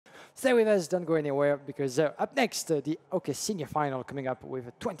Stay with us, don't go anywhere, because up next, the OK Senior Final coming up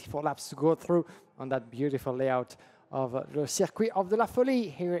with 24 laps to go through on that beautiful layout of the Circuit of de la Folie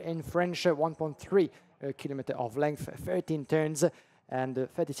here in French, 1.3 kilometer of length, 13 turns, and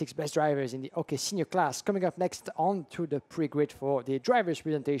 36 best drivers in the OK Senior class. Coming up next on to the pre-grid for the drivers'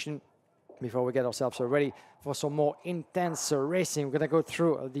 presentation. Before we get ourselves ready for some more intense racing, we're going to go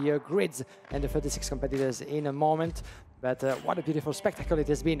through the grids and the 36 competitors in a moment. But what a beautiful spectacle it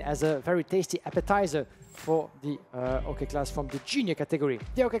has been as a very tasty appetizer for the OK class from the junior category.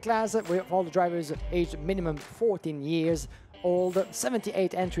 The OK class, with all the drivers aged minimum 14 years old,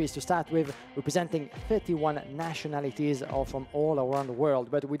 78 entries to start with, representing 31 nationalities from all around the world.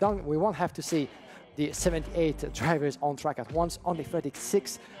 But we won't have to see the 78 drivers on track at once, only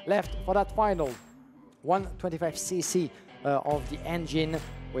 36 left for that final. 125cc of the engine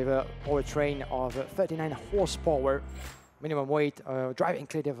with a powertrain of 39 horsepower, minimum weight, driving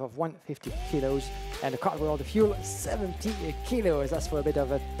collective of 150 kilos, and the car with all the fuel, 70 kilos. That's for a bit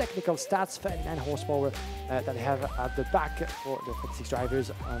of a technical stats, 39 horsepower that they have at the back for the 36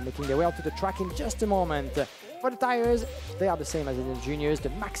 drivers making their way out to the track in just a moment. For the tires, they are the same as in the juniors, the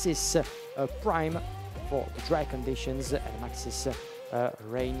Maxxis Prime for the dry conditions, and Maxxis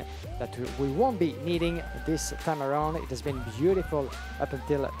rain that we won't be needing this time around. It has been beautiful up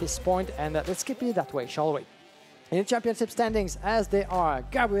until this point, and let's keep it that way, shall we? In the championship standings, as they are,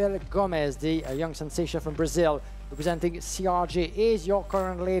 Gabriel Gomez, the young sensation from Brazil, representing CRG, is your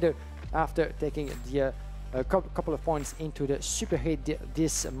current leader after taking the couple of points into the superheat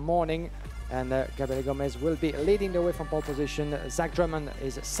this morning. And Gabriel Gomez will be leading the way from pole position. Zac Drummond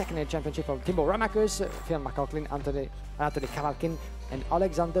is second in the championship of Thibaut Ramaekers, Fionn McLaughlin, Anthony Kavalkin, and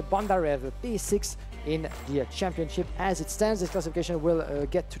Alexander Bondarev, P6 in the championship. As it stands, this classification will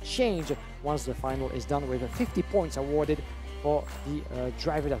get to change once the final is done, with 50 points awarded for the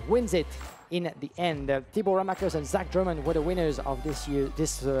driver that wins it in the end. Thibaut Ramaekers and Zac Drummond were the winners of this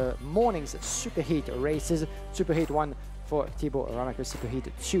morning's superheat races. Superheat 1 for Thibaut Ramaekers,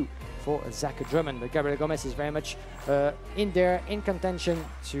 superheat 2 for Zac Drummond. But Gabriel Gomez is very much in there, in contention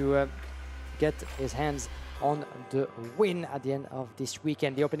to get his hands on the win at the end of this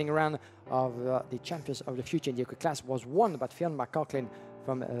weekend. The opening round of the Champions of the Future in the OK class was won by Fionn McLaughlin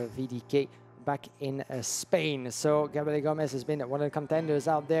from VDK back in Spain. So Gabriel Gomez has been one of the contenders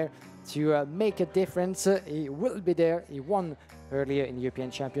out there to make a difference. He will be there. He won earlier in the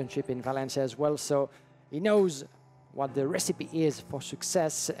European Championship in Valencia as well, so he knows what the recipe is for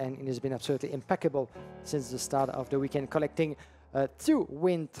success, and it has been absolutely impeccable since the start of the weekend, collecting 3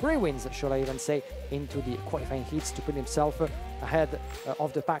 wins, shall I even say, into the qualifying heats to put himself ahead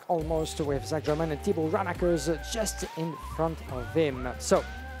of the pack almost, with Zac Drummond and Thibaut Ramaekers just in front of him. So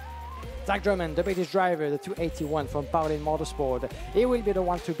Zac Drummond, the British driver, the 281 from Parolin Motorsport, he will be the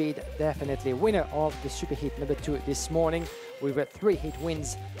one to beat, definitely. Winner of the Superheat number 2 this morning, with 3 heat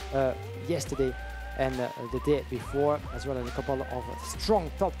wins yesterday and the day before, as well as a couple of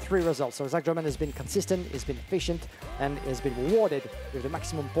strong top 3 results. So Zac Drummond has been consistent, he's been efficient, and has been rewarded with the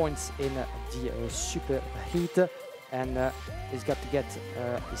maximum points in the super heat, and he's got to get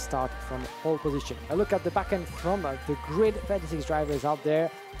his start from pole position. A look at the back end from the grid, 36 drivers out there,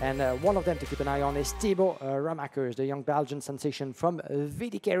 and one of them to keep an eye on is Thibaut Ramaekers, the young Belgian sensation from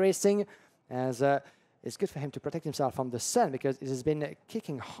VDK Racing, as it's good for him to protect himself from the sun, because it has been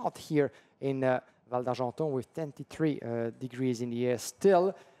kicking hot here in Val d'Argenton with 23 degrees in the air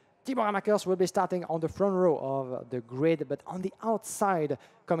still. Thibaut Ramaekers will be starting on the front row of the grid, but on the outside,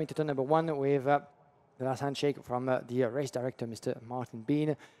 coming to turn number 1 with the last handshake from the race director, Mr. Martin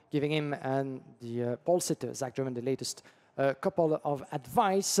Bean, giving him and the pole sitter, Zac Drummond, the latest couple of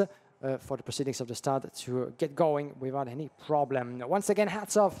advice for the proceedings of the start to get going without any problem. Once again,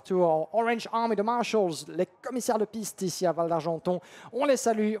 hats off to our Orange Army, the marshals, les commissaires de piste ici à Val d'Argenton. On les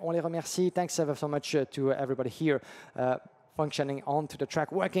salue, on les remercie. Thanks ever so much to everybody here functioning onto the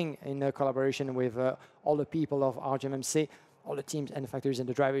track, working in collaboration with all the people of RGMMC, all the teams and the factories and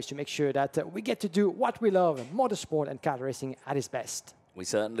the drivers, to make sure that we get to do what we love, motorsport and kart racing at its best. We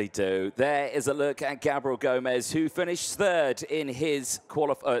certainly do. There is a look at Gabriel Gomez, who finished 3rd in his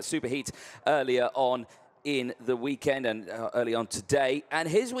superheat earlier on in the weekend and early on today. And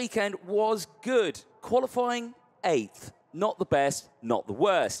his weekend was good, qualifying 8th. Not the best, not the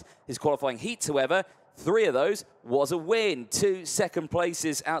worst. His qualifying heats, however, 3 of those was a win. 2 second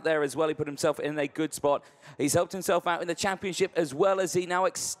places out there as well. He put himself in a good spot. He's helped himself out in the championship as well as he now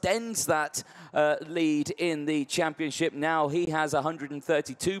extends that lead in the championship. Now he has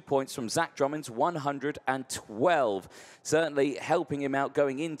 132 points from Zac Drummond's 112. Certainly helping him out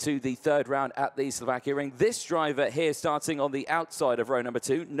going into the 3rd round at the Slovakia ring. This driver here starting on the outside of row number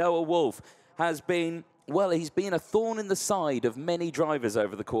 2, Noah Wolf, has been... well, he's been a thorn in the side of many drivers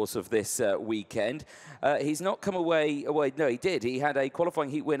over the course of this weekend. He's not come away... no, he did. He had a qualifying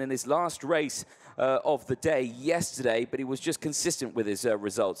heat win in his last race of the day yesterday, but he was just consistent with his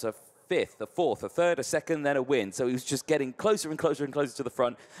results. A 5th, a 4th, a 3rd, a 2nd, then a win. So he was just getting closer and closer and closer to the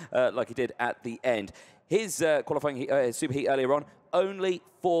front like he did at the end. His qualifying super heat earlier on, only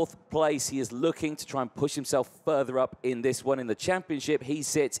 4th place. He is looking to try and push himself further up in this one. In the championship, he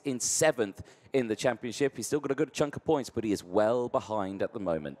sits in 7th in the championship. He's still got a good chunk of points, but he is well behind at the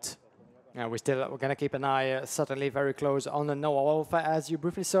moment. Yeah, we're going to keep an eye certainly very close on Noah Wolf, as you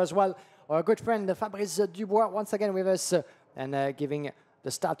briefly saw as well. Our good friend Fabrice Dubois once again with us and giving the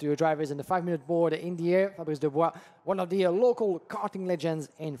start to your drivers in the 5-minute board in the air. Fabrice Dubois, one of the local karting legends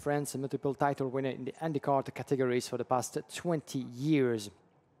in France, a multiple title winner in the IndyCar categories for the past 20 years.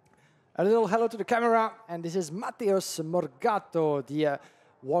 A little hello to the camera, and this is Matheus Morgatto, the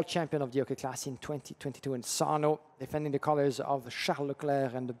world champion of the OK class in 2022 in Sarno, defending the colors of Charles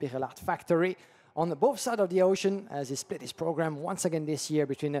Leclerc and the Birelart factory on both sides of the ocean, as he split his program once again this year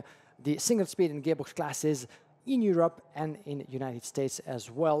between the single speed and gearbox classes in Europe and in the United States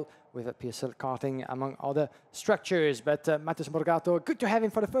as well, with PSL karting among other structures. But Matheus Morgatto, good to have him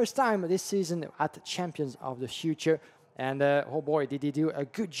for the first time this season at Champions of the Future. And oh boy, did he do a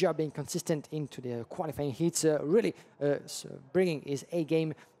good job being consistent into the qualifying heats, really bringing his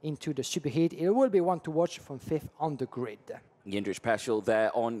A-game into the super heat. It will be one to watch from 5th on the grid. Jindřich Peschel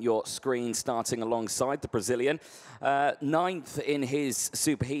there on your screen, starting alongside the Brazilian. 9th in his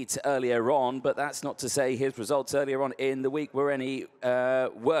superheat earlier on, but that's not to say his results earlier on in the week were any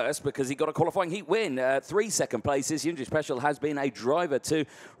worse, because he got a qualifying heat win. 3 second places. Jindřich Peschel has been a driver to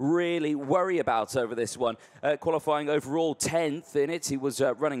really worry about over this one. Qualifying overall 10th in it. He was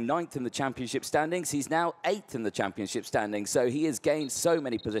running 9th in the championship standings. He's now 8th in the championship standings, so he has gained so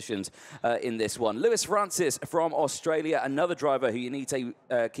many positions in this one. Lewis Francis from Australia, another driver who you need to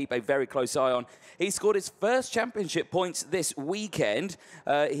keep a very close eye on. He scored his first championship points this weekend.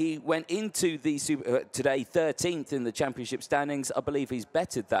 He went into the today 13th in the championship standings. I believe he's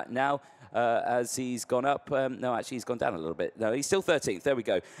bettered that now as he's gone up. No, actually, he's gone down a little bit. No, he's still 13th. There we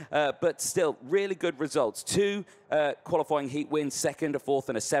go. But still, really good results. 2 qualifying heat wins, 2nd, a 4th,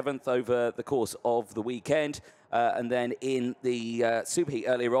 and a 7th over the course of the weekend. And then in the superheat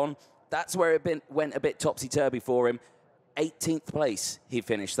earlier on, that's where it went a bit topsy-turvy for him. 18th place he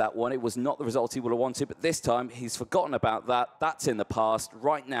finished that one. It was not the result he would have wanted, but this time he's forgotten about that. That's in the past.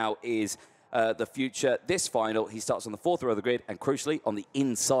 Right now is the future. This final, he starts on the 4th row of the grid, and crucially on the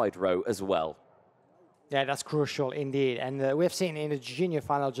inside row as well. Yeah, that's crucial indeed. And we have seen in the junior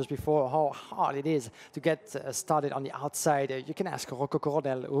final just before how hard it is to get started on the outside. You can ask Rocco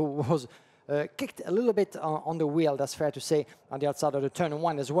Coronel, who was kicked a little bit on the wheel, that's fair to say, on the outside of the turn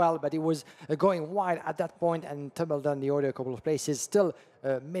 1 as well, but he was going wide at that point and tumbled down the order a couple of places. Still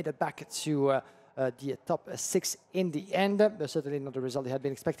made it back to the top 6 in the end, but certainly not the result he had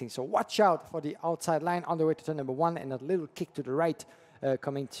been expecting. So watch out for the outside line on the way to turn number 1, and a little kick to the right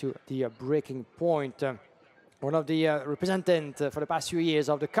coming to the breaking point. One of the representatives for the past few years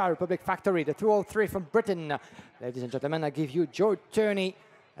of the Car Republic factory, the 203 from Britain. Ladies and gentlemen, I give you Joe Turney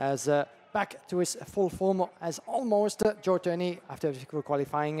as back to his full form as almost Joe Turney, after difficult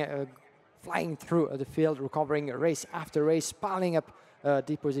qualifying, flying through the field, recovering race after race, piling up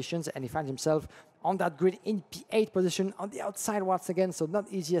the positions, and he finds himself on that grid in P8 position on the outside once again. So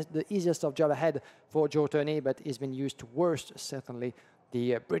not the easiest of job ahead for Joe Turney, but he's been used to worst, certainly.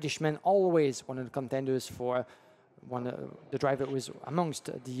 The Britishman, always one of the contenders for the driver who is amongst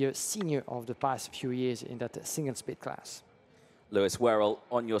the senior of the past few years in that single speed class. Lewis Werrell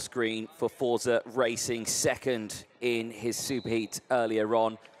on your screen for Forza Racing, 2nd in his superheat earlier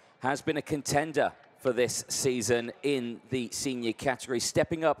on, has been a contender for this season in the senior category,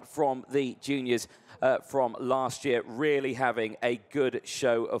 stepping up from the juniors from last year, really having a good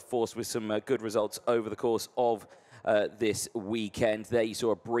show of force with some good results over the course of this weekend. There you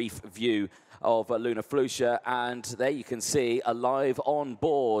saw a brief view of Luna Flusha, and there you can see a live on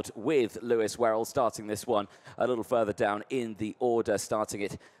board with Lewis Werrell starting this one a little further down in the order, starting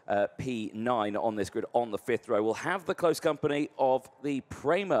at P9 on this grid on the 5th row. We'll have the close company of the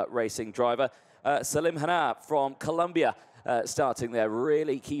Prema Racing driver, Salim Hanna from Colombia. starting there.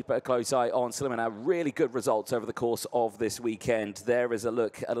 Really keep a close eye on Slimana. Really good results over the course of this weekend. There is a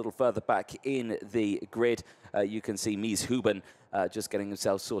look a little further back in the grid. You can see Mies Huben just getting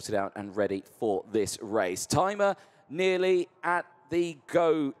himself sorted out and ready for this race. Timer nearly at the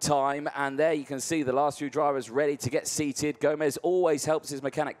go time, and there you can see the last few drivers ready to get seated. Gomez always helps his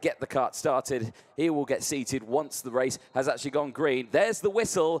mechanic get the kart started. He will get seated once the race has actually gone green. There's the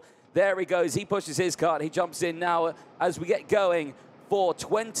whistle. There he goes. He pushes his kart. He jumps in now as we get going for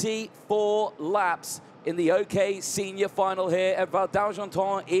 24 laps in the OK Senior Final here at Val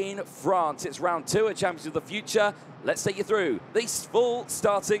d'Argenton in France. It's round 2 at Champions of the Future. Let's take you through the full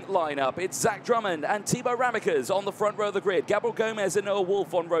starting lineup. It's Zac Drummond and Thibaut Ramaekers on the front row of the grid. Gabriel Gomez and Noah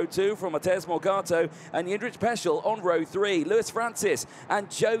Wolf on row 2 from Matheus Morgatto, and Jindřich Peschel on row 3. Lewis Francis and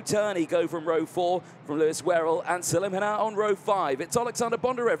Joe Turney go from row 4 from Lewis Werrell and Salim Hana on row 5. It's Alexander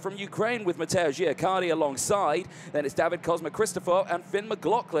Bondarev from Ukraine with Mateo Giacardi alongside. Then it's David Cosma Cristofor and Fionn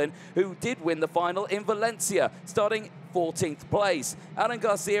McLaughlin, who did win the final in Valencia, starting 14th place. Alan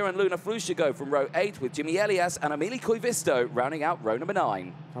Garcia and Luna Flusha go from row 8 with Jimmy Elias and Emili Koivisto rounding out row number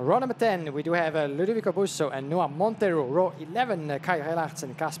 9. Row number 10, we do have Ludovico Busso and Noah Montero. Row 11, Kai Reilarts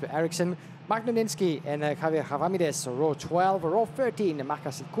and Kasper Eriksson. Mark Nudinski and Javier Javamides. Row 12, row 13,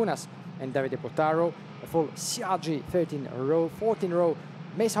 Marcus Kunas and Davide Potaro. A full CRG 13 row, 14 row,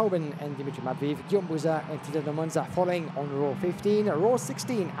 Mace Hoban and Dimitri Matveev, Guillaume Bouza and Tito Monza following on row 15. Row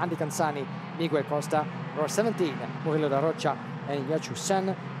 16, Andy Cansani, Miguel Costa. Row 17, Murilo Da Rocha and Yachu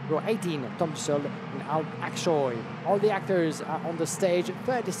Sen. Row 18, Tom Dussel and Al Akshoy. All the actors are on the stage,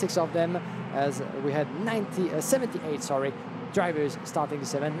 36 of them, as we had 78 drivers starting the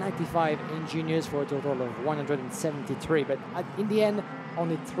 7, 95 engineers for a total of 173. But in the end,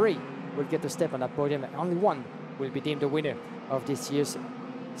 only 3 will get to step on that podium, and only 1 will be deemed the winner of this year's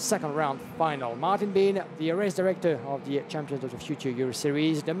second round final. Martin Bean, the race director of the Champions of the Future Euro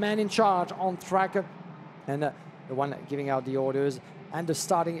Series, the man in charge on track, and the one giving out the orders and the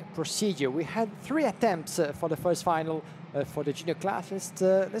starting procedure. We had 3 attempts for the first final for the junior class.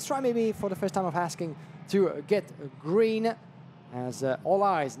 Let's try maybe for the first time of asking to get green, as all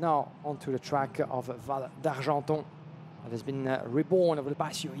eyes now onto the track of Val d'Argenton. It has been reborn over the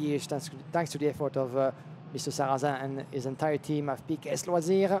past few years thanks to the effort of Mr. Sarrazin and his entire team of Piquet's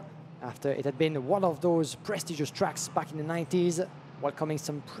Loisirs, after it had been one of those prestigious tracks back in the 90s, welcoming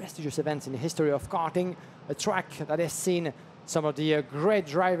some prestigious events in the history of karting, a track that has seen some of the great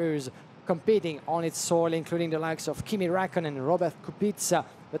drivers competing on its soil, including the likes of Kimi Räikkönen and Robert Kubica,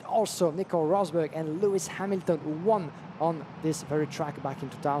 but also Nico Rosberg and Lewis Hamilton, who won on this very track back in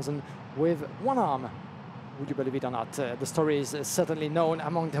 2000 with one arm. Would you believe it or not? The story is certainly known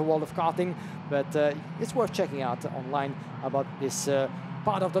among the world of karting, but it's worth checking out online about this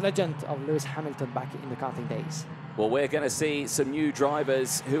part of the legend of Lewis Hamilton back in the karting days. Well, we're going to see some new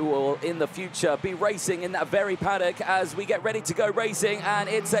drivers who will, in the future, be racing in that very paddock as we get ready to go racing. And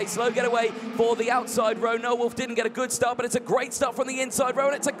it's a slow getaway for the outside row. Noah Wolf didn't get a good start, but it's a great start from the inside row.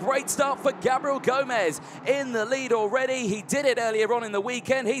 And it's a great start for Gabriel Gomez in the lead already. He did it earlier on in the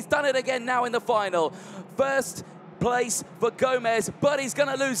weekend. He's done it again now in the final. First place for Gomez, but he's going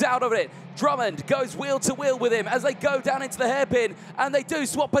to lose out of it. Drummond goes wheel to wheel with him as they go down into the hairpin, and they do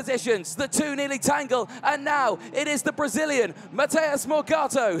swap positions. The 2 nearly tangle, and now it is the Brazilian Matheus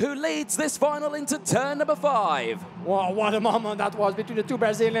Morgatto who leads this final into turn number 5. Wow, what a moment that was between the 2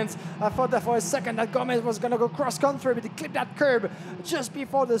 Brazilians. I thought that for a second that Gomez was going to go cross-country, but he clipped that curb just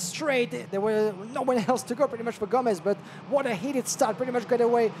before the straight. There was no one else to go pretty much for Gomez, but what a heated start. Pretty much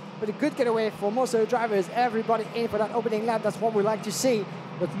getaway, but a good getaway for most of the drivers. Everybody in for that opening lap. That's what we like to see.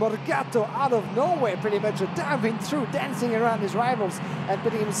 But Morgatto out of nowhere, pretty much diving through, dancing around his rivals and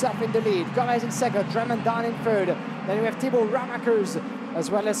putting himself in the lead. Gomez in second, Drummond down in third. Then we have Thibaut Ramaekers,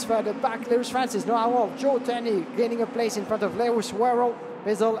 as well as further back, Lewis Francis, Noah Wolf, Joe Turney gaining a place in front of Lewis Werrell,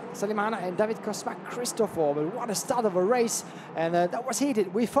 Bizzle, Salim Hana and David Cosma Cristofor. But what a start of a race, and that was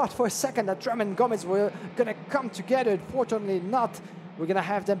heated. We thought for a second that Drummond and Gomez were going to come together. Unfortunately not. We're going to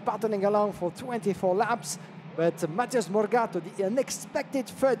have them battling along for 24 laps. But Matheus Morgatto, the unexpected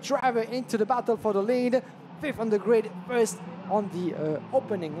third driver into the battle for the lead, 5th on the grid, first on the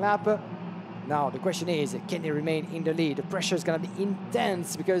opening lap. Now the question is, can he remain in the lead? The pressure is going to be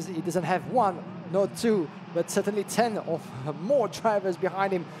intense because he doesn't have 1, not 2, but certainly 10 or more drivers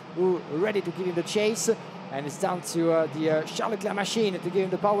behind him who are ready to give him the chase. And it's down to the Charles Leclerc machine to give him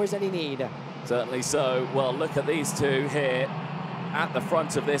the powers that he needs. Certainly so. Well, look at these two here at the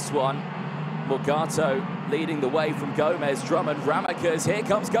front of this one. Morgatto, leading the way from Gomez, Drummond, Ramaekers. Here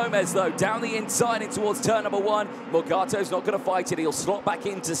comes Gomez, though, down the inside in towards turn number 1. Morgatto's not going to fight it. He'll slot back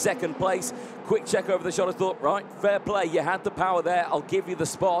into second place. Quick check over the shoulder. Thought, right, fair play. You had the power there. I'll give you the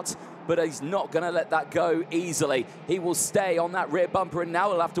spot. But he's not going to let that go easily. He will stay on that rear bumper, and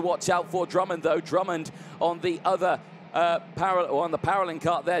now he'll have to watch out for Drummond, though. Drummond on the other on the Parolin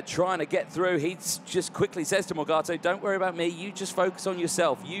cart there, trying to get through. He just quickly says to Morgatto, don't worry about me. You just focus on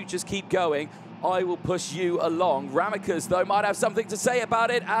yourself. You just keep going. I will push you along. Ramaekers, though, might have something to say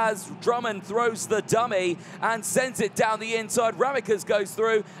about it as Drummond throws the dummy and sends it down the inside. Ramaekers goes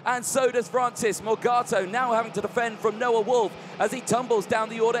through, and so does Francis. Morgatto now having to defend from Noah Wolf as he tumbles down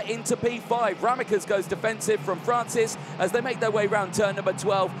the order into P5. Ramaekers goes defensive from Francis as they make their way round turn number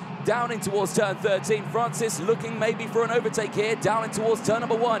 12. Down in towards turn 13. Francis looking maybe for an overtake here. Down in towards turn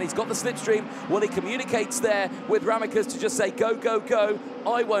number 1. He's got the slipstream. Well, he communicates there with Ramaekers to just say, go, go, go.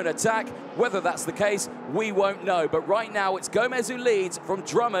 I won't attack. Whether that's the case, we won't know. But right now, it's Gomez who leads from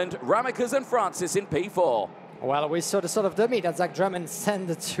Drummond, Ramaekers and Francis in P4. Well, we saw the sort of dummy that Zac Drummond sent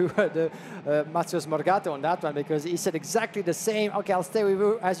to Matheus Morgatto on that one, because he said exactly the same. Okay, I'll stay with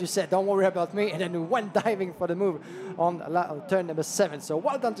you, as you said, don't worry about me. And then he went diving for the move on turn number 7. So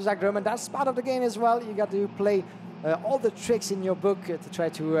well done to Zac Drummond. That's part of the game as well. You got to play all the tricks in your book to try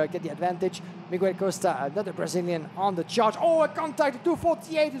to get the advantage. Miguel Costa, another Brazilian on the charge. Oh, a contact,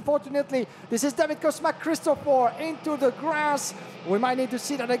 248, unfortunately. This is David Cosma Cristofor into the grass. We might need to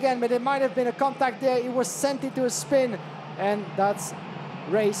see that again, but it might have been a contact there. He was sent into a spin, and that's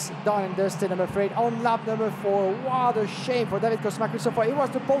race done and dusted, I'm afraid, on lap number 4. What a shame for David Cosma Cristofor. He was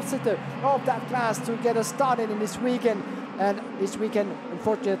the pole sitter of that class to get us started in this weekend, and this weekend,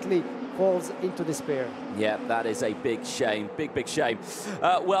 unfortunately, falls into despair. Yeah, that is a big shame. Big shame.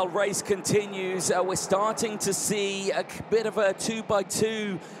 Well, race continues. We're starting to see a bit of a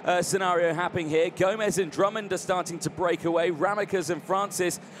 2x2 scenario happening here. Gomez and Drummond are starting to break away. Ramaekers and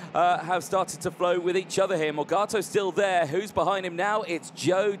Francis have started to flow with each other here. Morgatto's still there. Who's behind him now? It's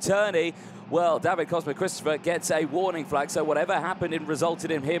Joe Turney. Well, David Cosma Cristofor gets a warning flag, so whatever happened and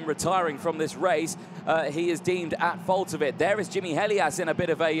resulted in him retiring from this race, he is deemed at fault of it. There is Jimmy Helias in a bit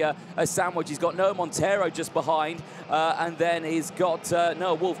of a sandwich. He's got Noah Montero just behind, and then he's got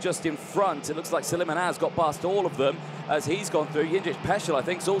Noah Wolf just in front. It looks like Salim has got past all of them as he's gone through. Jindřich Peschel, I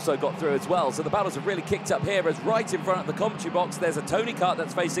think, has also got through as well. So the battles have really kicked up here as right in front of the commentary box, there's a Tony kart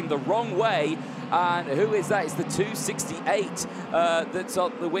that's facing the wrong way. And who is that? It's the 268 that's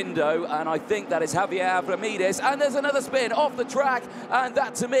on the window, and I think that is Javier Avramidis. And there's another spin off the track, and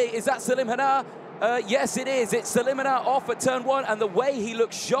that to me, is that Salim Hana? Yes, it is. It's Salim Hana off at turn 1, and the way he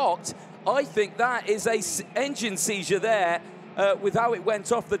looks shocked, I think that is a engine seizure there with how it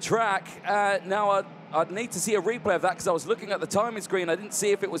went off the track. Now, I'd need to see a replay of that because I was looking at the timing screen. I didn't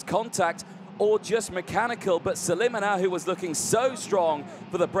see if it was contact or just mechanical, but Salim Hana, who was looking so strong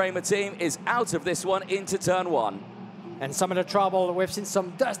for the Bremer team, is out of this one into turn 1. And some of the trouble, we've seen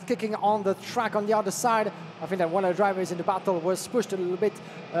some dust kicking on the track on the other side. I think that one of the drivers in the battle was pushed a little bit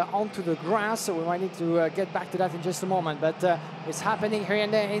onto the grass, so we might need to get back to that in just a moment. But it's happening here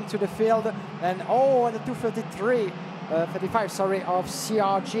and there into the field. And oh, the 233. 35, sorry, of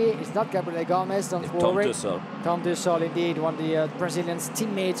CRG. It's not Gabriel Gomez, don't worry. Tom Dussol, indeed, one of the Brazilian's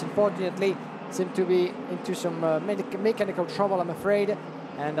teammates, unfortunately, seemed to be into some mechanical trouble, I'm afraid,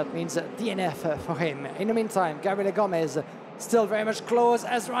 and that means DNF for him. In the meantime, Gabriel Gomez still very much close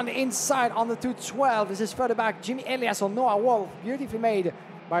as we're on the inside on the 212. This is further back, Jimmy Elias on Noah Wolf, beautifully made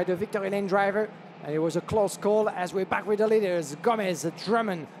by the victory lane driver, and it was a close call as we're back with the leaders, Gomez,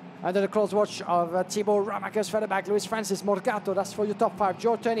 Drummond, under the close watch of Thibaut Ramaekers further back, Luis Francis Morgatto, that's for your top 5.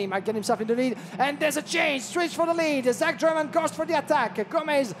 Joe Turney might get himself in the lead, and there's a change, switch for the lead. Zac Drummond goes for the attack.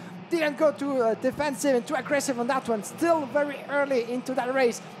 Gomez didn't go too defensive and too aggressive on that one. Still very early into that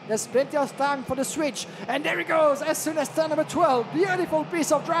race. There's plenty of time for the switch. And there he goes as soon as turn number 12. Beautiful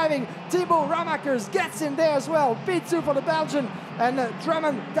piece of driving. Thibaut Ramaekers gets in there as well. P2 for the Belgian. And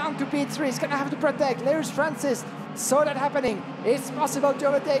Drummond down to P3. He's going to have to protect. Luis Francis saw that happening. It's possible to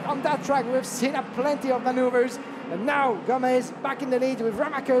overtake on that track. We've seen plenty of maneuvers. And now Gomez back in the lead with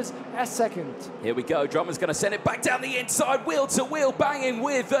Ramaekers as second. Here we go. Drummond's going to send it back down the inside, wheel to wheel, banging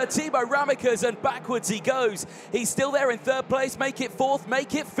with Thibaut Ramaekers, and backwards he goes. He's still there in third place. Make it fourth,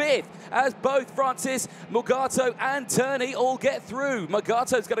 make it fifth, as both Francis, Morgatto and Turney all get through.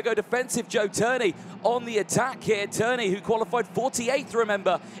 Morgatto's going to go defensive. Joe Turney on the attack here. Turney, who qualified 48th,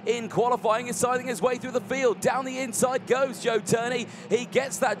 remember, in qualifying, is siding his way through the field. Down the inside goes Joe Turney. He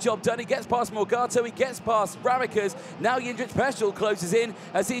gets that job done. He gets past Morgatto. He gets past Ramaekers. Ramaekers. Now Jindrik Peschel closes in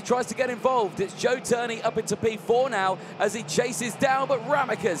as he tries to get involved. It's Joe Turney up into P4 now as he chases down, but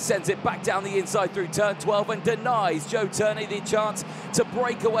Ramaekers sends it back down the inside through turn 12 and denies Joe Turney the chance to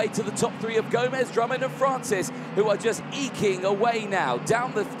break away to the top three of Gomez, Drummond and Francis, who are just eking away now.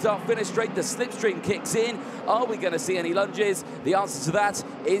 Down the start-finish straight, the slipstream kicks in. Are we going to see any lunges? The answer to that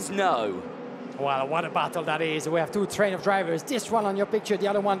is no. Well, what a battle that is. We have two train of drivers. This one on your picture, the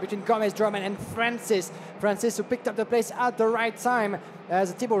other one between Gomez, Drummond and Francis. Francis, who picked up the place at the right time,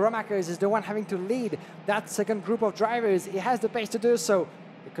 as Thibaut Ramaekers is the one having to lead that second group of drivers. He has the pace to do so.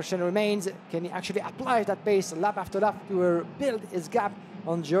 The question remains, can he actually apply that pace lap after lap to build his gap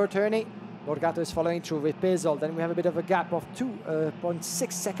on Joe Turney? Morgatto is following through with Peschel. Then we have a bit of a gap of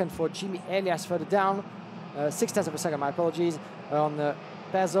 2.6 seconds for Jimmy Elias further down. 0.6 of a second, my apologies, on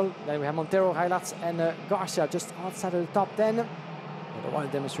Peschel. Then we have Montero, Highlights, and Garcia just outside of the top 10. What a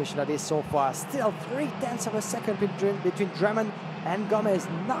wild demonstration that is so far. Still 0.3 of a second between Drummond and Gomez.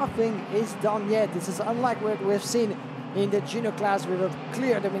 Nothing is done yet. This is unlike what we've seen in the junior class with a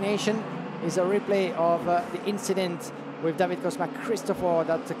clear domination. Is a replay of the incident with David Cosma Cristofor,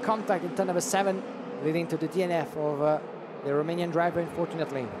 that contact in turn number 7, leading to the DNF of the Romanian driver,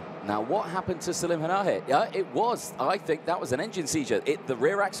 unfortunately. Now, what happened to Salim Hanahi? Yeah, it was, I think that was an engine seizure. The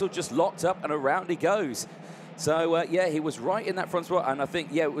rear axle just locked up and around he goes. So, yeah, he was right in that front spot. And I think,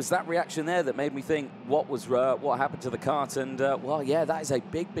 yeah, it was that reaction there that made me think what happened to the kart. And, well, yeah, that is a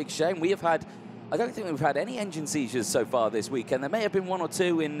big, big shame. I don't think we've had any engine seizures so far this weekend. There may have been one or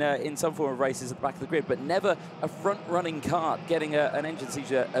two in some form of races at the back of the grid, but never a front-running kart getting an engine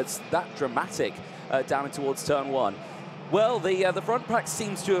seizure as that dramatic down and towards turn 1. Well, the front pack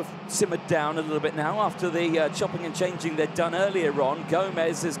seems to have simmered down a little bit now after the chopping and changing they'd done earlier on.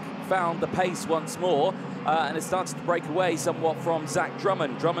 Gomez has found the pace once more and has started to break away somewhat from Zac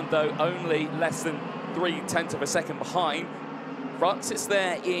Drummond. Drummond, though, only less than 0.3 of a second behind. Francis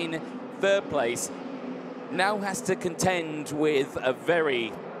there in third place now has to contend with a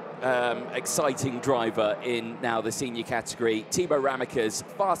very exciting driver in now the senior category. Thibaut Ramaekers,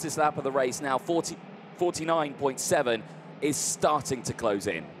 fastest lap of the race now, 49.7, is starting to close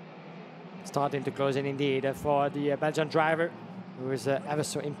in. Starting to close in indeed for the Belgian driver, who is ever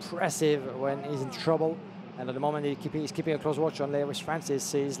so impressive when he's in trouble. And at the moment he's keeping a close watch on Lewis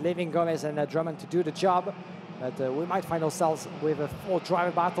Francis. He's leaving Gomez and Drummond to do the job. But we might find ourselves with a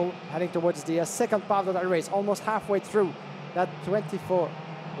 4-driver battle heading towards the second part of that race, almost halfway through that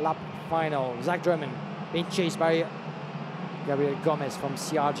 24-lap final. Zac Drummond being chased by Gabriel Gomez from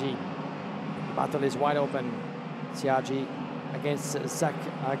CRG. The battle is wide open. CRG against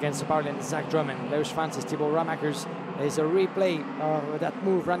Parolin Zac Drummond. Lewis Francis, Thibaut Ramaekers. There's a replay of that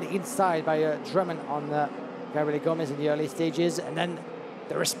move around the inside by Drummond on Gabriel Gomez in the early stages. And then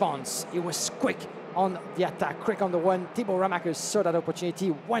the response, it was quick on the attack, quick on the one. Thibaut Ramaekers saw that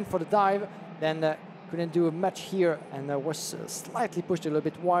opportunity, went for the dive, then couldn't do much here and was slightly pushed a little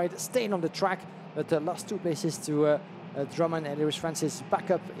bit wide, staying on the track, but lost 2 places to Drummond and Lewis Francis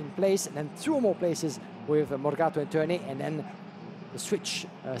back up in place, and then 2 more places with Morgatto and Turney, and then the switch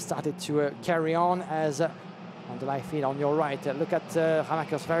started to carry on as on the live feed on your right. Look at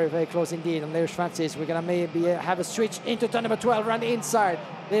Ramaekers, very, very close indeed on Lewis Francis. We're going to maybe have a switch into turn number 12 around the inside.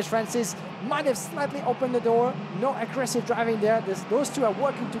 Lewis Francis might have slightly opened the door. No aggressive driving there. Those two are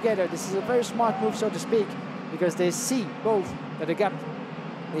working together. This is a very smart move, so to speak, because they see both that the gap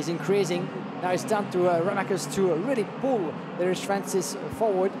is increasing. Now it's down to Ramaekers to really pull Lewis Francis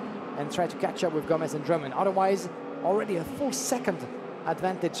forward and try to catch up with Gomez and Drummond. Otherwise, already a full second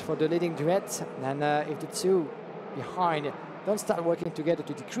advantage for the leading duet. And if the two behind don't start working together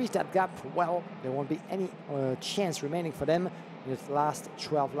to decrease that gap, well, there won't be any chance remaining for them in the last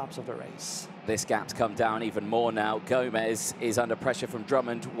 12 laps of the race. This gap's come down even more now. Gomez is under pressure from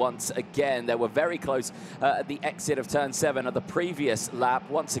Drummond once again. They were very close at the exit of turn 7 of the previous lap.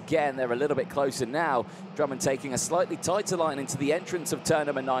 Once again, they're a little bit closer now. Drummond taking a slightly tighter line into the entrance of turn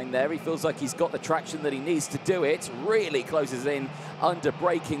number 9 there. He feels like he's got the traction that he needs to do it. Really closes in under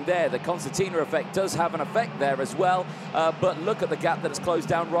braking there. The concertina effect does have an effect there as well. But look at the gap that has closed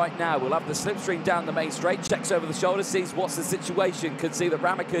down right now. We'll have the slipstream down the main straight. Checks over the shoulder, sees what's the situation. Could see that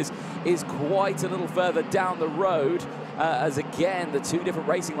Ramaekers is quite a little further down the road as again the 2 different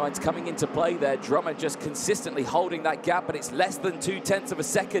racing lines coming into play there. Drummond just consistently holding that gap, but it's less than 0.2 of a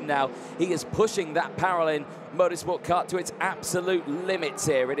second now. He is pushing that Parolin Motorsport kart to its absolute limits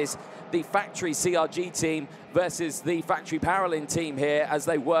here. It is the factory CRG team versus the factory Parolin team here as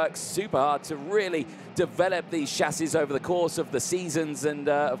they work super hard to really develop these chassis over the course of the seasons and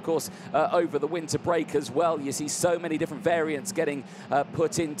of course over the winter break as well. You see so many different variants getting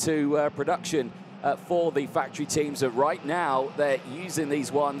put into production for the factory teams. And right now, they're using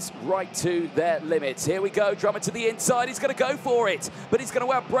these ones right to their limits. Here we go, Drummond to the inside. He's going to go for it, but he's going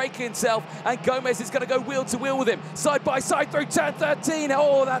to outbrake himself, and Gomez is going to go wheel to wheel with him, side by side through turn 13.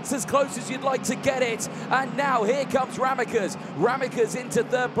 Oh, that's as close as you'd like to get it. And now here comes Ramaekers. Ramaekers into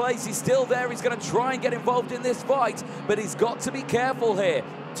third place. He's still there. He's going to try and get involved in this fight, but he's got to be careful here.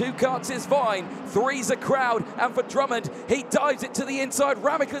 2 carts is fine, 3's a crowd, and for Drummond, he dives it to the inside.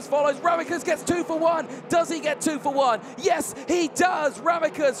 Ramaekers follows. Ramaekers gets 2 for 1. Does he get 2 for 1? Yes, he does.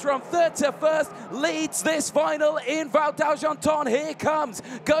 Ramaekers from third to first leads this final in Val d'Argenton. Here comes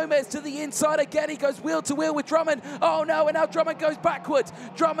Gomez to the inside again. He goes wheel to wheel with Drummond. Oh no, and now Drummond goes backwards.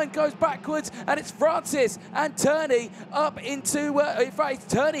 Drummond goes backwards, and it's Francis and Turney up into, in fact,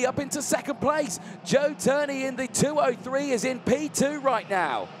 Turney up into second place. Joe Turney in the 203 is in P2 right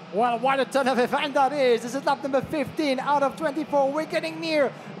now. Well, what a ton of event that is. This is lap number 15 out of 24. We're getting near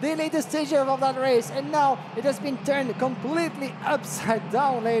the latest stage of that race, and now it has been turned completely upside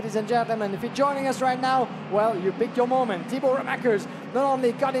down, ladies and gentlemen. If you're joining us right now, well, you picked your moment. Thibaut Ramaekers not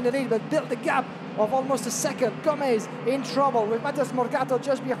only got in the lead, but built the gap of almost a second. Gomez in trouble with Matheus Morgatto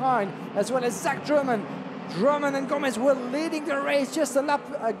just behind, as well as Zac Drummond. Drummond and Gomez were leading the race just a lap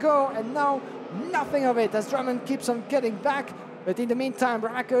ago, and now nothing of it as Drummond keeps on getting back. But in the meantime,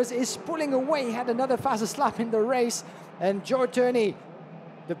 Ramaekers is pulling away. He had another fastest lap in the race. And Joe Turney,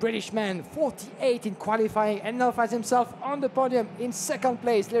 the British man, 48 in qualifying, and now finds himself on the podium in second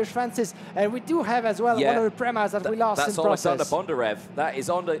place. There's Francis. And we do have as well one of the Premas that we lost in process. That's Alexander Bondarev. That is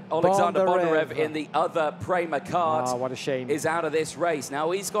Alexander Bondarev in the other Prema cart. Oh, what a shame. Is out of this race. Now,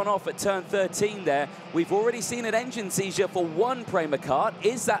 he's gone off at turn 13 there. We've already seen an engine seizure for one Prema cart.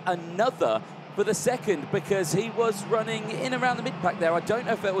 Is that another for the second, because he was running in around the mid-pack there? I don't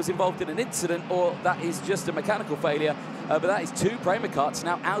know if it was involved in an incident or that is just a mechanical failure, but that is 2 Prema carts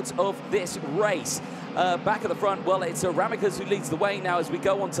now out of this race. Back at the front, well, it's Ramaekers who leads the way now as we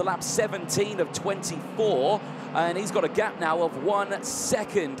go on to lap 17 of 24, and he's got a gap now of 1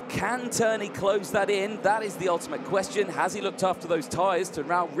 second. Can Turney close that in? That is the ultimate question. Has he looked after those tyres to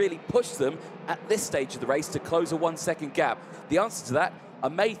now really push them at this stage of the race to close a 1 second gap? The answer to that, I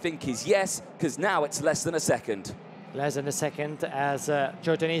may think, is yes, because now it's less than a second. Less than a second, as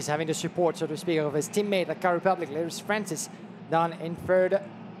Joe Turney is having the support, so to speak, of his teammate at KR Republic. There's Francis down in third.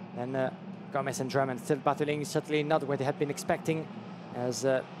 And Gomez and Drummond still battling, certainly not what they had been expecting, as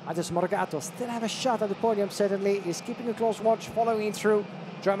Matheus Morgatto still have a shot at the podium, certainly. He's keeping a close watch, following it through.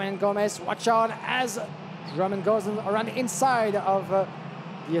 Drummond and Gomez, watch out as Drummond goes around the inside of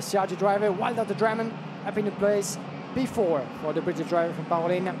the CRG driver, while the Drummond up in the place before for the British driver from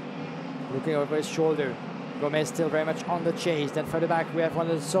Parolin, looking over his shoulder. Gomez still very much on the chase. Then further back we have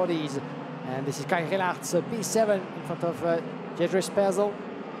one of the Saudis, and this is Kai Relart's P7 in front of Jedris Perzel.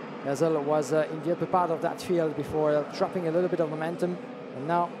 Perzel was in the upper part of that field before dropping a little bit of momentum, and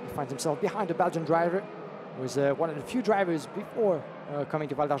now he finds himself behind the Belgian driver, who is one of the few drivers before coming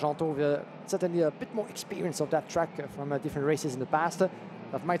to Val d'Argenton with certainly a bit more experience of that track from different races in the past.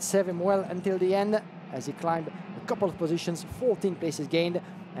 That might serve him well until the end, as he climbed a couple of positions, 14 places gained,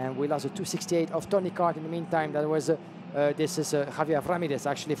 and we lost a 268 of Tony Kart in the meantime. That was this is Javier Ramirez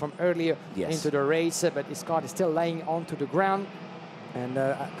actually from earlier into the race, but his car is still laying onto the ground. And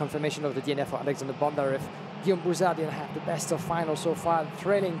confirmation of the DNF for Alexander Bondarev. Guillaume Bouzard didn't have the best of final so far,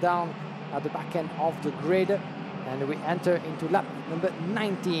 trailing down at the back end of the grid. And we enter into lap number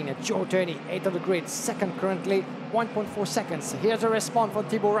 19. Joe Turney, 8th of the grid, second currently, 1.4 seconds. Here's a response from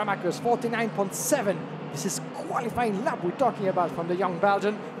Thibaut Ramaekers, 49.7. This is qualifying lap we're talking about from the young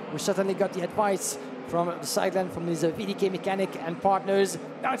Belgian. We certainly got the advice from the sideline from his VDK mechanic and partners.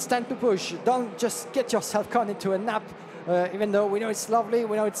 Now it's time to push. Don't just get yourself caught into a nap. Even though we know it's lovely,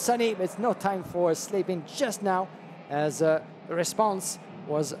 we know it's sunny, but it's no time for sleeping just now, as the response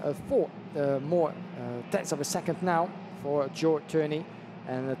was 4 more tenths of a second now for Joe Turney.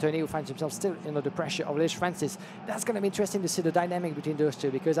 And Turney, who finds himself still under the pressure of Lewis Francis. That's going to be interesting to see the dynamic between those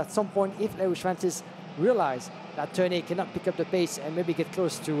two, because at some point, if Lewis Francis realizes that Turney cannot pick up the pace and maybe get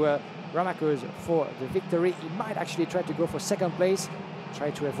close to Ramaekers for the victory, he might actually try to go for second place,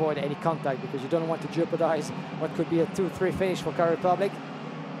 try to avoid any contact, because you don't want to jeopardize what could be a 2-3 finish for KR Republic.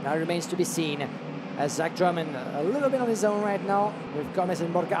 Now it remains to be seen, as Zac Drummond a little bit on his own right now, with Gomez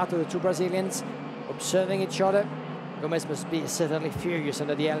and Morgatto, the 2 Brazilians, observing each other. Gomez must be certainly furious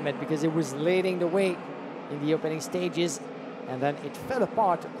under the helmet, because it was leading the way in the opening stages, and then it fell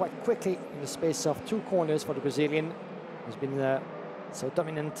apart quite quickly in the space of 2 corners for the Brazilian, who's been so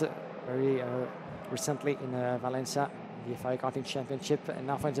dominant very recently in Valencia, in the FIA Karting Championship, and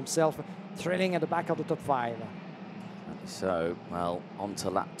now finds himself trailing at the back of the top 5. So, well, on to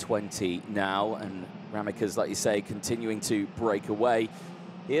lap 20 now, and Ramaekers, like you say, continuing to break away.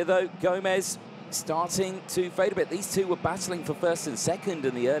 Here, though, Gomez starting to fade a bit. These two were battling for first and second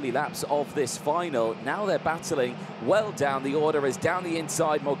in the early laps of this final. Now they're battling well down the order as down the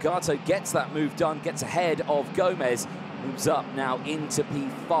inside, Morgatto gets that move done, gets ahead of Gomez, moves up now into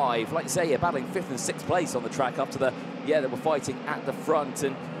P5. Like you say, battling 5th and 6th place on the track after they were fighting at the front.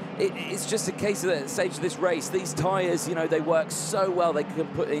 And it's just a case of at the stage of this race, these tyres, you know, they work so well. They can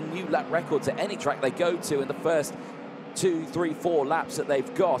put in new lap records at any track they go to in the first 2, 3, 4 laps that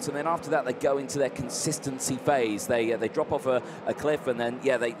they've got, and then after that they go into their consistency phase. They drop off a cliff, and then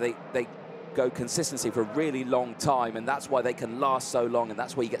they go consistency for a really long time, and that's why they can last so long, and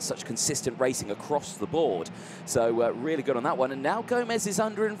that's why you get such consistent racing across the board. So really good on that one. And now Gomez is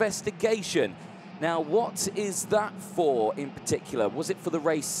under investigation. Now, what is that for in particular? Was it for the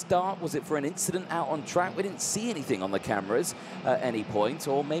race start? Was it for an incident out on track? We didn't see anything on the cameras at any point,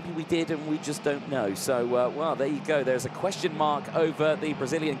 or maybe we did and we just don't know. So, well, there you go. There's a question mark over the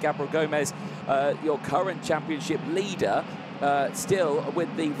Brazilian Gabriel Gomez, your current championship leader, still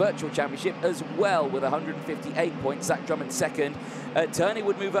with the virtual championship as well with 158 points. Zac Drummond second. Turney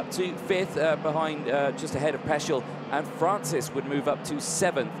would move up to 5th behind just ahead of Peschel, and Francis would move up to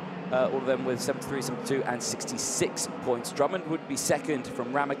 7th. All of them with 73, 72 and 66 points. Drummond would be second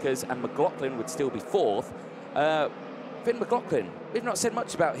from Ramaekers, and McLaughlin would still be 4th. Fionn McLaughlin, we've not said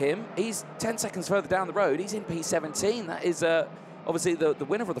much about him. He's 10 seconds further down the road. He's in P17. That is obviously the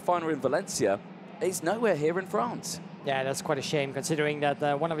winner of the final in Valencia. He's nowhere here in France. Yeah, that's quite a shame, considering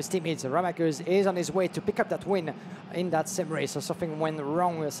that one of his teammates, Ramaekers, is on his way to pick up that win in that same race. So something went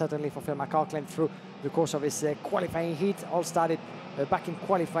wrong, certainly, for Fionn McLaughlin through the course of his qualifying heat. All started back in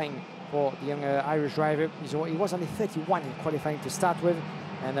qualifying for the young Irish driver. He was only 31 in qualifying to start with,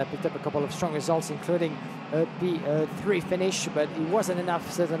 and picked up a couple of strong results, including a P3 finish, but it wasn't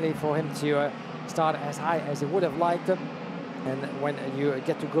enough, certainly, for him to start as high as he would have liked. And when you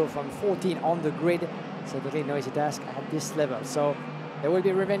get to go from 14 on the grid, certainly no easy task at this level. So there will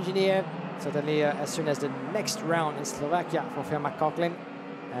be revenge in here, certainly as soon as the next round in Slovakia for Fionn McLaughlin,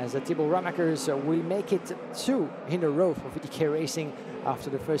 as Thibaut Ramaekers will make it 2 in a row for VDK Racing after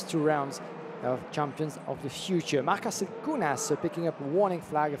the first 2 rounds of Champions of the Future. Marcus Kunas picking up a warning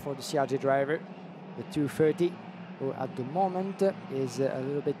flag for the CRG driver, the 230, who at the moment is a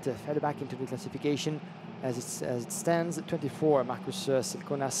little bit further back into the classification as it stands. 24, Marcus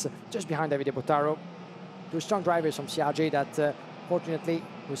Silconas, just behind Davide Botaro. 2 strong drivers from CRG that, fortunately,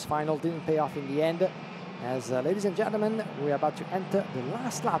 whose final didn't pay off in the end. As, ladies and gentlemen, we are about to enter the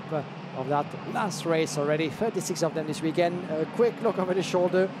last lap of that last race already. 36 of them this weekend. A quick look over the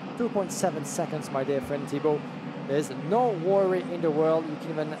shoulder. 2.7 seconds, my dear friend Thibaut. There's no worry in the world. You can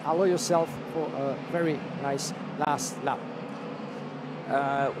even allow yourself for a very nice last lap.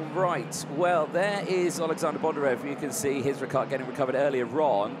 Right, well, there is Alexander Bondarev. You can see his car getting recovered earlier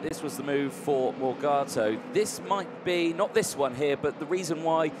on. This was the move for Morgatto. This might be, not this one here, but the reason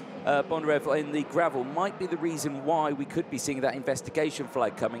why Bondarev in the gravel might be the reason why we could be seeing that investigation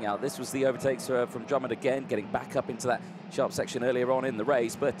flag coming out. This was the overtakes from Drummond again, getting back up into that sharp section earlier on in the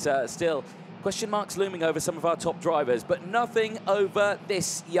race, but still, question marks looming over some of our top drivers, but nothing over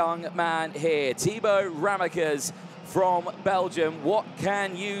this young man here, Thibaut Ramaekers from Belgium. What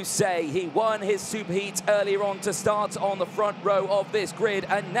can you say? He won his superheat earlier on to start on the front row of this grid,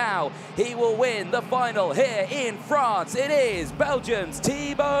 and now he will win the final here in France. It is Belgium's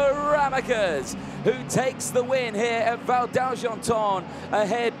Thibaut Ramaekers who takes the win here at Val d'Argenton,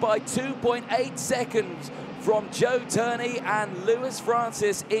 ahead by 2.8 seconds from Joe Turney and Lewis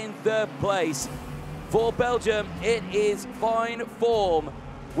Francis in 3rd place. For Belgium, it is fine form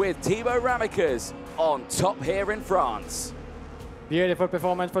with Thibaut Ramaekers on top here in France. Beautiful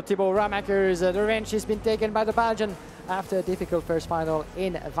performance for Thibaut Ramaekers. The revenge has been taken by the Belgian after a difficult first final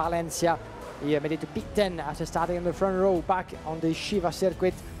in Valencia. He made it to P10 after starting in the front row back on the Shiva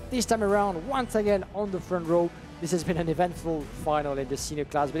circuit. This time around, once again on the front row. This has been an eventful final in the senior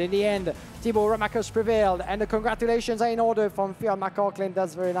class, but in the end, Thibaut Ramaekers prevailed, and the congratulations are in order from Fionn McLaughlin.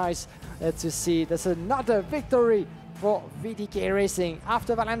 That's very nice to see. That's another victory for VDK Racing.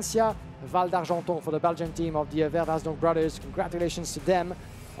 After Valencia, Val d'Argenton for the Belgian team of the Verdasdonck brothers. Congratulations to them.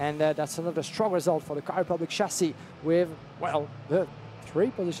 And that's another strong result for the Car Republic chassis with, well, the 3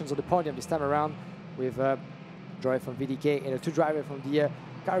 positions on the podium this time around, with a driver from VDK and a 2 driver from the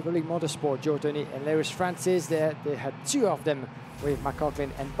Parolin Motorsport, Joe Turney and Lewis Francis. They had 2 of them with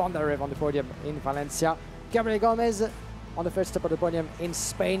McLaughlin and Bondarev on the podium in Valencia. Gabriel Gomez on the first step of the podium in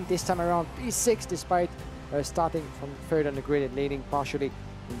Spain, this time around P6, despite starting from 3rd on the grid and leading partially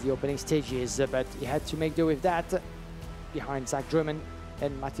in the opening stages, but he had to make do with that. behind Zac Drummond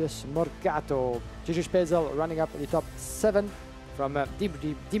and Matheus Morgatto. Gigi Spezel running up the top 7 from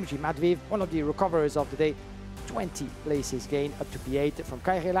Dimitri Medvedev, one of the recoverers of the day. 20 places gained up to P8 from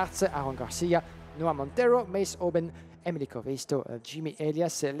Kairi Lartze, Aaron Garcia, Noah Montero, Mace Oben, Emily Covesto, Jimmy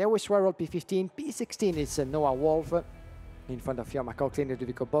Elias, Lewis Warrell P15, P16 is Noah Wolf, in front of Fionn McLaughlin,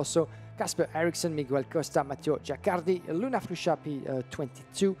 Ludovico Bosso, Casper Eriksson, Miguel Costa, Matteo Giaccardi, Luna Fruscia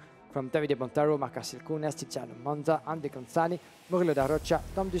P22 from Davide Montaro, Marcus Ilcunas, Tiziano Monza, Andy Gonzali, Murilo da Rocha,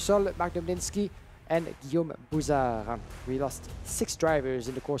 Tom Dussol, Marc Domlinski, and Guillaume Bouzard. We lost 6 drivers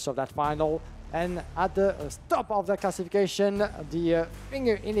in the course of that final. And at the top of the classification, the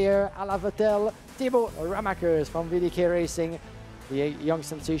finger in the air, à la Vettel, Thibaut Ramaekers from VDK Racing, the young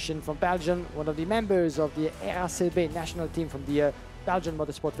sensation from Belgium, one of the members of the RACB national team from the Belgian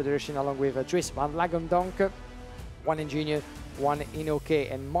Motorsport Federation, along with Dries van Lagendonk, one in junior, one in OK,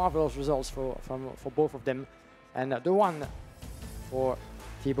 and marvelous results for both of them. And the one for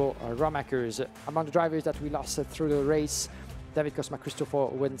Thibaut Ramaekers. Among the drivers that we lost through the race, David Cosma Cristofor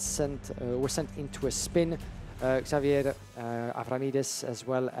was sent into a spin. Xavier Avramides, as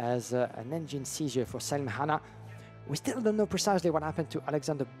well as an engine seizure for Salim Hanna. We still don't know precisely what happened to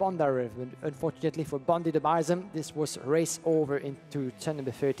Alexander Bondarev. Unfortunately for Bondi de Bison, this was race over into turn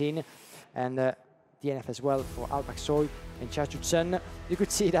number 13. And DNF as well for Al Baksoy and Chachutsen. You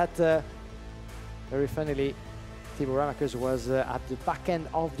could see that very funnily, Thibaut Ramaekers was at the back end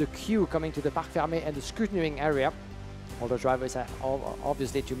of the queue, coming to the Parc Fermé and the scrutineering area. All the drivers have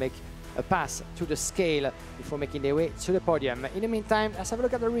obviously to make a pass to the scale before making their way to the podium. In the meantime, let's have a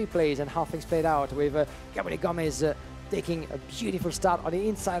look at the replays and how things played out, with Gabriel Gomez taking a beautiful start on the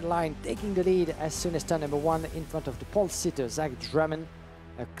inside line, taking the lead as soon as turn number 1 in front of the pole sitter, Zac Drummond.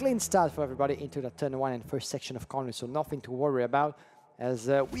 A clean start for everybody into the turn 1 and first section of corners, so nothing to worry about. As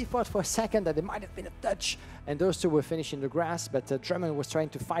we thought for a second that there might have been a touch and those two were finishing the grass, but Drummond was trying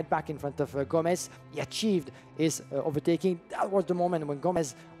to fight back in front of Gomez. He achieved his overtaking. That was the moment when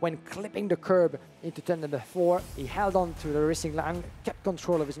Gomez, when clipping the curb into turn number 4, he held on to the racing line, kept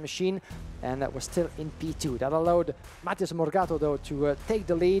control of his machine, and was still in P2. That allowed Matheus Morgatto, though, to take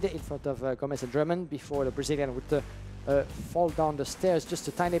the lead in front of Gomez and Drummond before the Brazilian would fall down the stairs just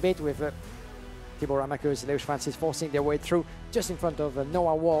a tiny bit, with Thibaut Ramaekers and Lewis Francis forcing their way through just in front of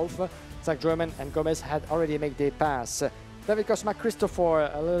Noah Wolf. Zac Drummond and Gomez had already made their pass. David Cosma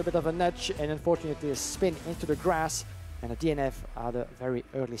Cristofor, a little bit of a nudge and unfortunately a spin into the grass and a DNF at a very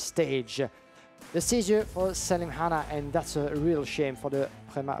early stage. The seizure for Salim Hanna, and that's a real shame for the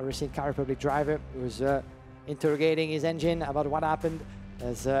Prema Racing Car Republic driver, who was interrogating his engine about what happened.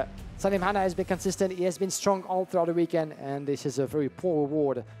 As Salim Hanna has been consistent, he has been strong all throughout the weekend, and this is a very poor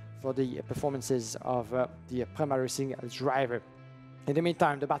reward for the performances of the Prema Racing driver. In the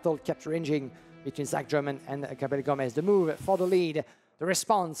meantime, the battle kept ranging between Zac Drummond and Gabriel Gomez. The move for the lead, the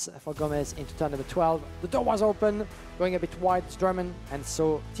response for Gomez into turn number 12. The door was open, going a bit wide to Drummond, and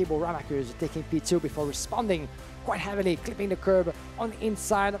so Thibaut Ramaekers taking P2 before responding quite heavily, clipping the curb on the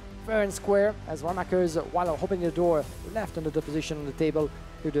inside, fair and square, as Ramaekers, while opening the door, left under the position on the table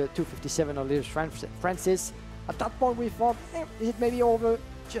to the 257 of Lewis Francis. At that point, we thought, is it maybe over?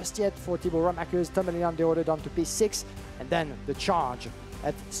 Just yet for Thibaut Ramaekers, tumbling on the order down to P6, and then the charge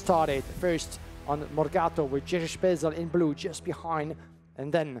had started first on Morgatto with Gigi Spezel in blue just behind,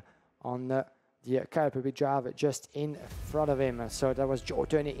 and then on the KR Republic driver just in front of him. So that was Joe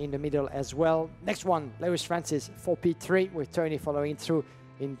Turney in the middle as well. Next one, Lewis Francis for P3, with Turney following through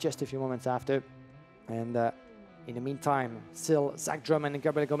in just a few moments after. And in the meantime, still Zac Drummond and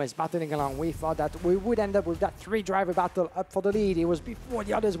Gabriel Gomez battling along. We thought that we would end up with that 3-driver battle up for the lead. It was before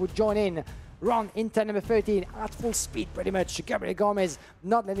the others would join in. Run in turn number 13 at full speed pretty much. Gabriel Gomez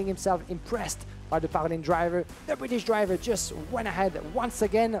not letting himself impressed by the Parolin driver. The British driver just went ahead once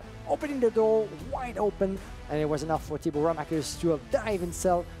again, opening the door wide open, and it was enough for Thibaut Ramaekers to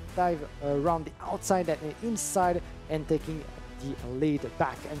dive around the outside and the inside and taking the lead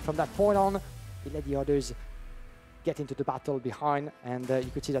back. And from that point on, he let the others get into the battle behind, and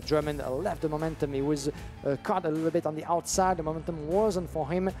you could see that Drummond left the momentum. He was caught a little bit on the outside. The momentum wasn't for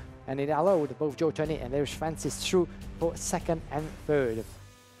him, and it allowed both Joe Turney and Lewis Francis through for second and third.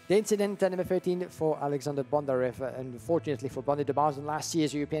 The incident number 13 for Alexander Bondarev, and unfortunately for Bondi de Bison, last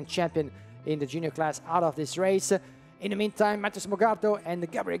year's European champion in the junior class, out of this race. In the meantime, Matheus Morgatto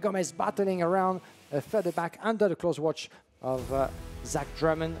and Gabriel Gomez battling around further back under the close watch of Zac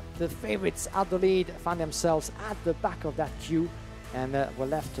Drummond. The favorites at the lead found themselves at the back of that queue and were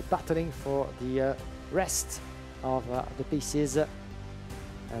left battling for the rest of the pieces,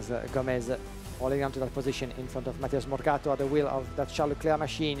 as Gomez holding on to that position in front of Matheus Morgatto at the wheel of that Charles Leclerc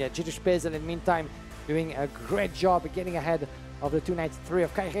machine. Gigi Spezel in the meantime doing a great job getting ahead of the 293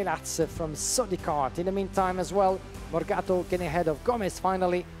 of Kai Relatz from Sodicart. In the meantime as well, Morgatto getting ahead of Gomez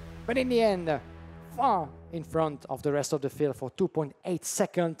finally, but in the end, far in front of the rest of the field for 2.8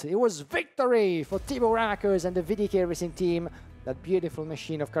 seconds. It was victory for Thibaut Ramaekers and the VDK Racing Team, that beautiful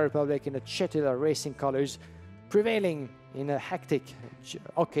machine of Czech Republic in the Chetila Racing colors, prevailing in a hectic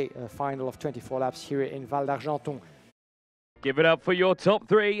final of 24 laps here in Val d'Argenton. Give it up for your top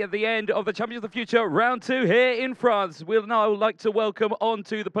three at the end of the Champions of the Future round 2 here in France. We'll now like to welcome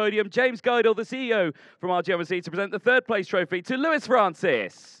onto the podium James Geidel, the CEO from RGMC, to present the third place trophy to Lewis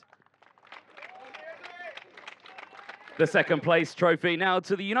Francis. The second place trophy now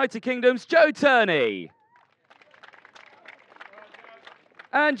to the United Kingdom's Joe Turney.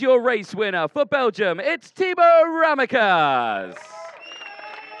 And your race winner for Belgium, it's Thibaut Ramaekers.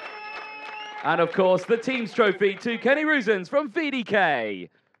 And of course, the team's trophy to Kenny Rouzens from VDK.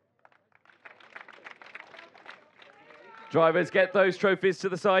 Drivers, get those trophies to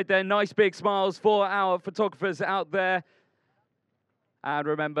the side there. Nice big smiles for our photographers out there. And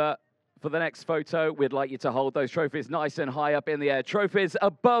remember, for the next photo, we'd like you to hold those trophies nice and high up in the air. Trophies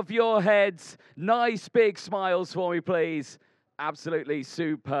above your heads. Nice big smiles for me, please. Absolutely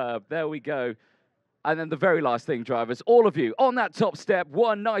superb. There we go. And then the very last thing, drivers, all of you on that top step,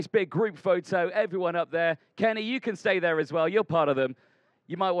 one nice big group photo, everyone up there. Kenny, you can stay there as well. You're part of them.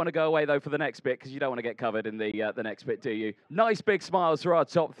 You might want to go away, though, for the next bit, because you don't want to get covered in the next bit, do you? Nice big smiles for our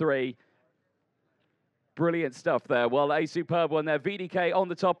top three. Brilliant stuff there. Well, a superb one there. VDK on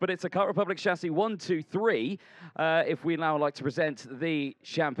the top, but it's a Czech Republic chassis 1, 2, 3. If we now like to present the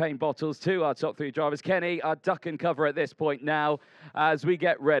champagne bottles to our top three drivers. Kenny, our duck and cover at this point now as we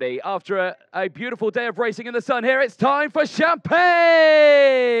get ready. After a beautiful day of racing in the sun here, it's time for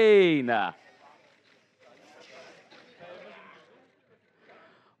champagne!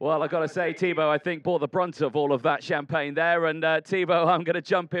 Well, I've got to say, Thibaut, I think, bore the brunt of all of that champagne there. And Thibaut, I'm going to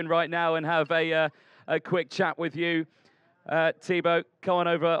jump in right now and have a quick chat with you. Thibaut, come on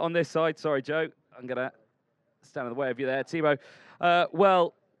over on this side. Sorry, Joe. I'm going to stand in the way of you there. Thibaut,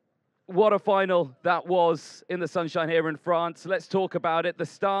 well, what a final that was in the sunshine here in France. Let's talk about it. The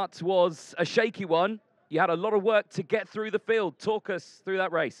start was a shaky one. You had a lot of work to get through the field. Talk us through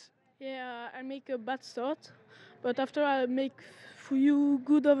that race. Yeah, I make a bad start, but after I make few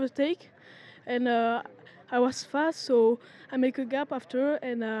good overtake, and I was fast, so I make a gap after,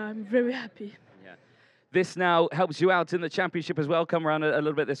 and I'm very happy. Yeah. This now helps you out in the championship as well. Come around a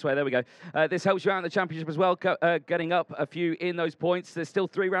little bit this way. There we go. This helps you out in the championship as well, getting up a few in those points. There's still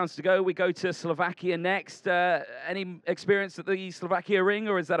 3 rounds to go. We go to Slovakia next. Any experience at the Slovakia ring,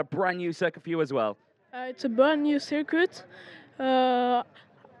 or is that a brand new circuit for you as well? It's a brand new circuit.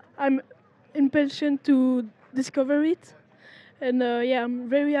 I'm impatient to discover it. And yeah, I'm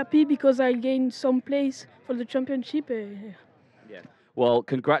very happy because I gained some place for the championship. Yeah. Well,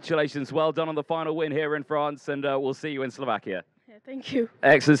 congratulations. Well done on the final win here in France, and we'll see you in Slovakia. Yeah, thank you.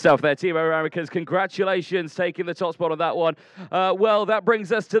 Excellent stuff there, Thibaut Ramaekers. Congratulations, taking the top spot on that one. Well, that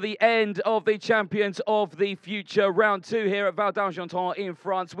brings us to the end of the Champions of the Future round 2 here at Val d'Argenton in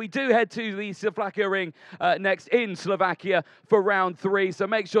France. We do head to the Slovakia ring next in Slovakia for round 3, so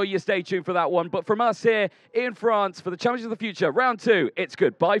make sure you stay tuned for that one. But from us here in France for the Champions of the Future round 2, it's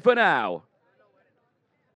goodbye for now.